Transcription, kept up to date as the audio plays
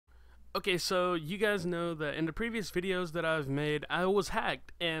Okay, so you guys know that in the previous videos that I've made, I was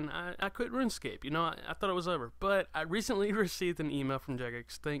hacked and I quit RuneScape. You know, I thought it was over. But I recently received an email from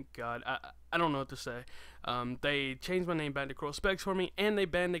JAGEX. Thank God. I don't know what to say. They changed my name back to CruelSpecs for me, and they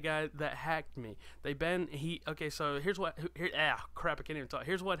banned the guy that hacked me. They banned Okay, so here's what. Crap! I can't even talk.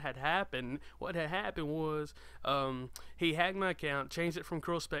 Here's what had happened. What had happened was, he hacked my account, changed it from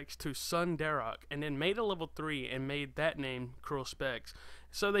CruelSpecs to Sun Darrock, and then made a level 3 and made that name CruelSpecs.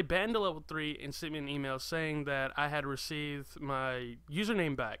 So they banned a level 3 and sent me an email saying that I had received my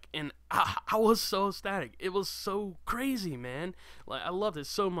username back, and I was so ecstatic. It was so crazy, man. Like, I loved it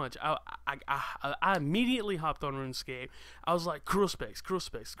so much. I immediately hopped on RuneScape. I was like,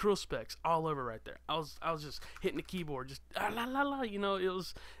 CruelSpecs all over right there. I was just hitting the keyboard, just la la la. You know, it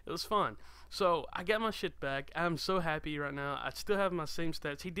was fun. So I got my shit back. I'm so happy right now. I still have my same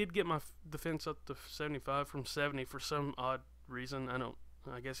stats. He did get my defense up to 75 from 70 for some odd reason.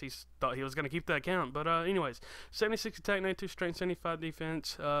 I guess he thought he was going to keep that count. But anyways, 76 attack, 92 strength, 75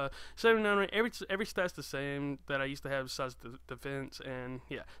 defense, 79 rate. Every stat's the same that I used to have besides the defense. And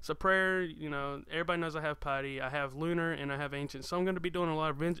yeah, so prayer, you know, everybody knows I have piety, I have lunar, and I have ancient. So I'm going to be doing a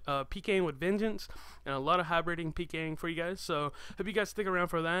lot of PKing with vengeance and a lot of hybriding PKing for you guys. So hope you guys stick around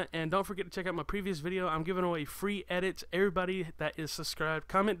for that. And don't forget to check out my previous video. I'm giving away free edits. Everybody that is subscribed,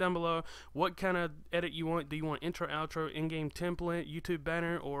 comment down below what kind of edit you want. Do you want intro, outro, in-game template, YouTube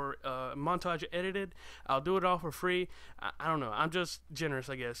banner, or montage edited? I'll do it all for free. I don't know, I'm just generous,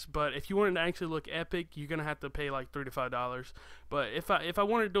 I guess. But if you want it to actually look epic, you're gonna have to pay like $3 to $5. But if I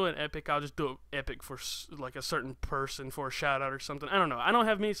want to do it epic, I'll just do it epic for like a certain person for a shout out or something. I don't know. I don't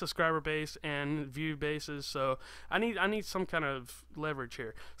have many subscriber base and view bases, so I need some kind of leverage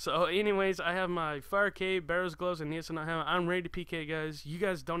here. So anyways, I have my fire cave, barrows, gloves, and Nielsen hammer. I'm ready to PK, guys. You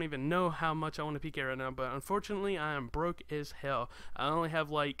guys don't even know how much I want to PK right now, but unfortunately I am broke as hell. I only have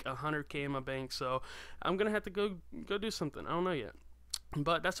like 100k in my bank, so I'm gonna have to go do something. I don't know yet.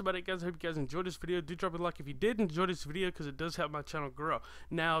 But that's about it, guys. I hope you guys enjoyed this video. Do drop a like if you did enjoy this video, because it does help my channel grow.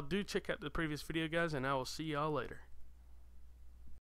 Now do check out the previous video, guys, and I will see y'all later.